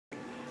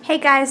Hey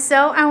guys,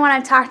 so I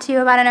want to talk to you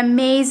about an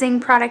amazing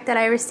product that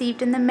I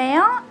received in the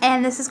mail,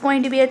 and this is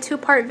going to be a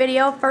two-part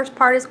video. First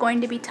part is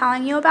going to be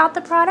telling you about the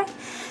product.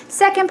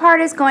 Second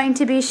part is going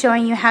to be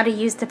showing you how to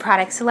use the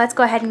product. So let's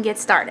go ahead and get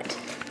started.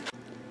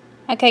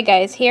 Okay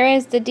guys, here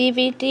is the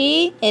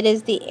DVD. It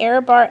is the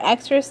Air Bar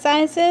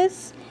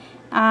Exercises.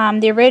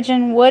 The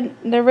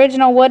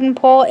original wooden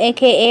pole,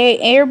 aka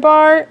Air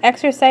Bar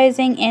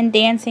Exercising and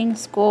Dancing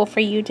School for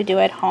you to do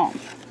at home.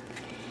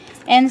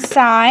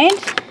 Inside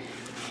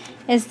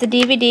is the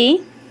DVD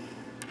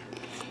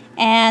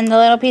and the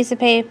little piece of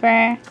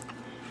paper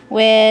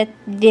with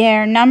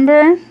their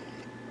number,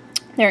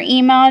 their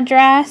email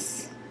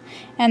address,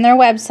 and their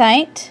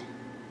website.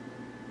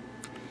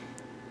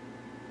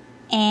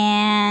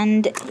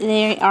 And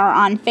they are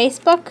on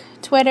Facebook,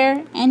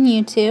 Twitter, and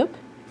YouTube.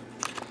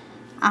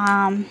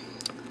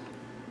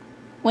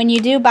 When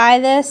you do buy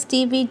this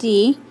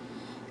DVD,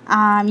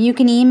 you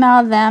can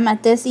email them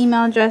at this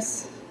email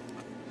address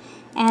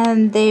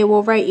and they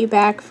will write you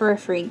back for a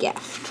free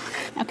gift.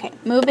 Okay,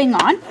 moving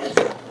on.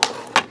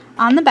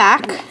 On the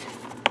back,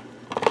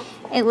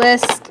 it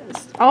lists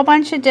a whole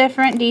bunch of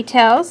different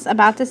details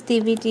about this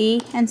DVD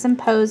and some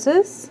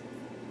poses.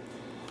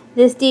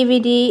 This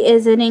DVD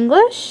is in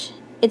English.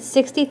 It's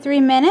 63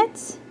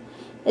 minutes.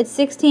 It's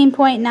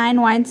 16.9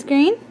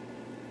 widescreen.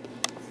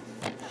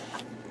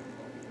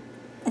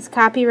 It's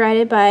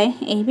copyrighted by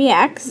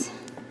ABX.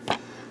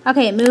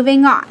 Okay,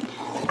 moving on.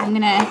 I'm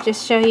going to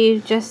just show you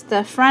just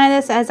the front of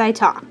this as I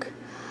talk.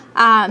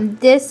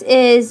 This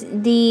is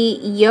the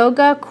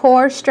Yoga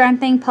Core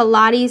Strengthening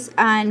Pilates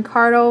and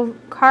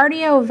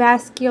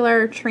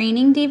Cardiovascular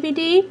Training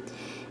DVD.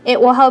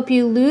 It will help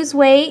you lose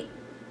weight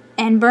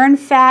and burn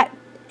fat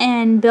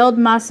and build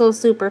muscle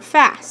super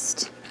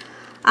fast.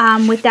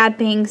 With that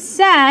being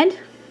said,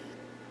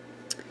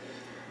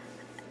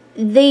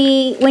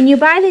 when you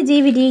buy the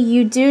DVD,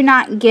 you do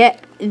not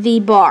get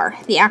the bar,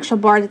 the actual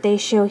bar that they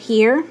show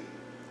here.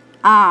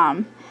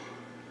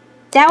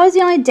 That was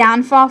the only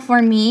downfall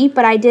for me,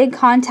 but I did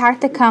contact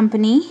the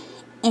company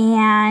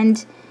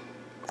and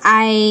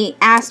I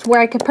asked where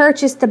I could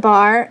purchase the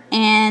bar,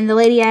 and the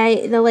lady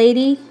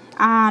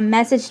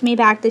messaged me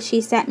back that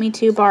she sent me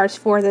 2 bars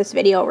for this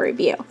video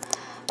review.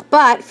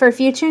 But for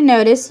future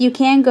notice, you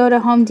can go to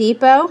Home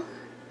Depot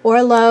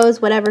or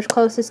Lowe's, whatever's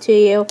closest to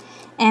you,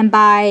 and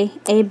buy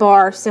a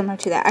bar similar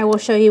to that. I will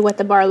show you what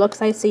the bar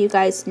looks like so you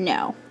guys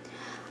know.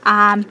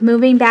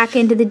 Moving back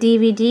into the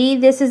DVD,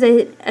 this is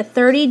a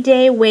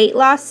 30-day weight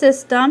loss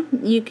system.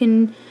 You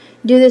can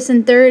do this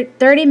in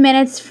 30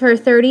 minutes for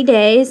 30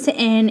 days,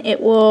 and it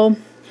will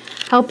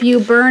help you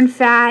burn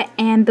fat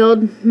and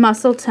build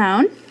muscle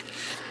tone.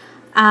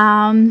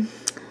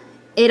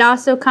 It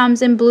also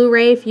comes in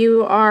Blu-ray if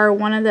you are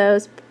one of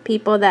those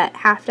people that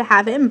have to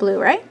have it in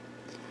Blu-ray.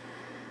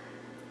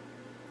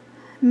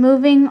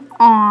 Moving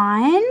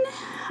on,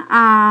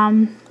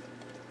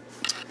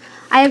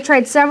 I have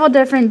tried several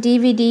different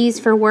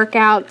DVDs for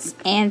workouts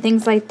and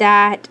things like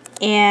that,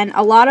 and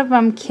a lot of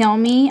them kill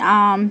me.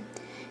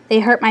 They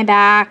hurt my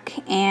back,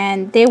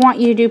 and they want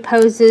you to do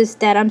poses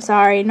that, I'm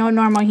sorry, no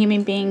normal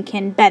human being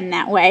can bend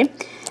that way.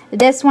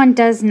 This one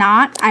does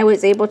not. I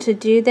was able to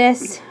do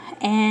this,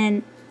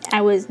 and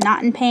I was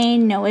not in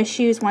pain, no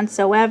issues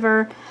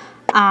whatsoever,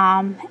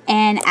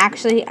 and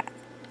actually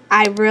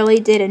I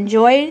really did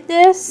enjoy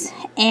this,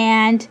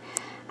 and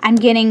I'm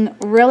getting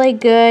really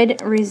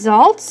good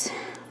results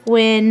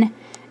when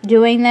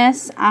doing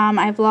this.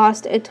 I've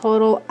lost a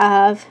total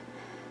of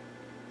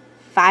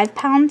 5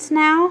 pounds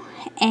now,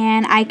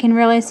 and I can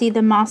really see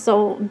the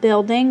muscle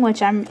building,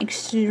 which I'm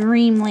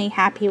extremely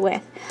happy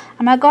with.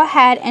 I'm going to go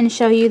ahead and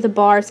show you the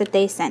bars that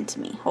they sent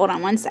to me. Hold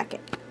on one second.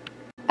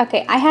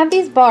 Okay, I have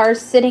these bars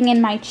sitting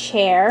in my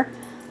chair.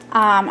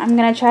 I'm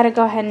going to try to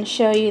go ahead and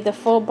show you the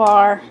full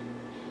bar.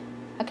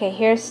 Okay,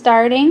 here's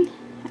starting.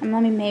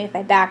 Let me, maybe if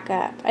I back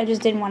up. I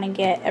just didn't want to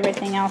get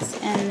everything else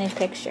in the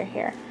picture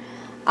here.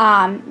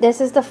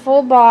 This is the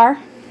full bar.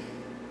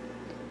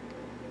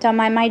 Don't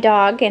mind my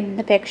dog in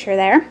the picture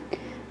there.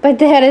 But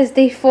that is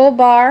the full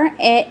bar.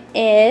 It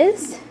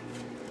is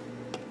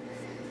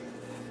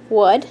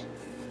wood.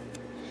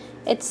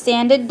 It's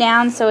sanded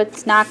down so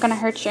it's not going to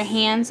hurt your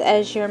hands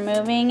as you're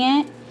moving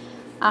it.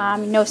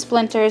 No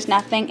splinters,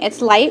 nothing.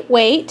 It's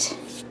lightweight.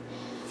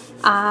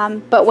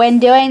 But when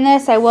doing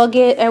this, I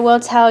will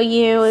tell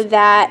you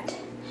that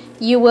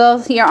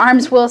your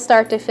arms will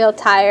start to feel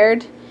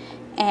tired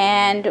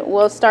and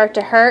will start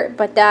to hurt,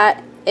 but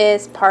that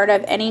is part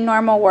of any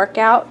normal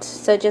workout,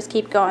 so just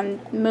keep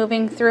going,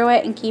 moving through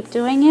it and keep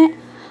doing it.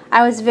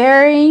 I was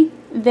very,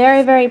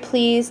 very, very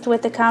pleased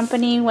with the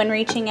company when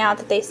reaching out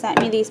that they sent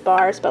me these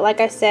bars, but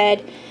like I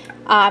said,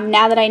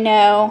 now that I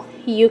know,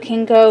 you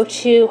can go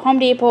to Home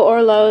Depot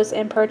or Lowe's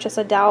and purchase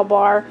a Dowel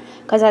bar,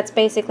 because that's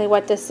basically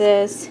what this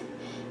is,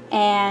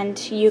 and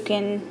you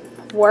can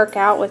work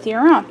out with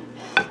your own.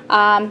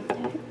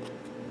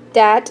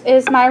 That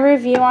is my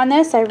review on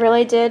this. I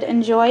really did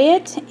enjoy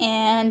it,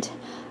 and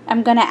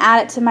I'm going to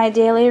add it to my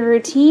daily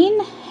routine,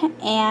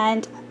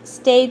 and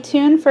stay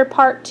tuned for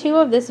part 2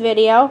 of this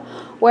video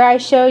where I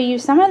show you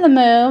some of the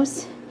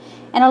moves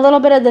and a little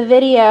bit of the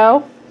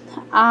video.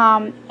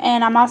 And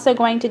I'm also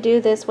going to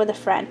do this with a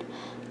friend.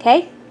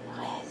 Okay?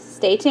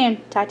 Stay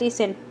tuned. Talk to you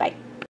soon. Bye.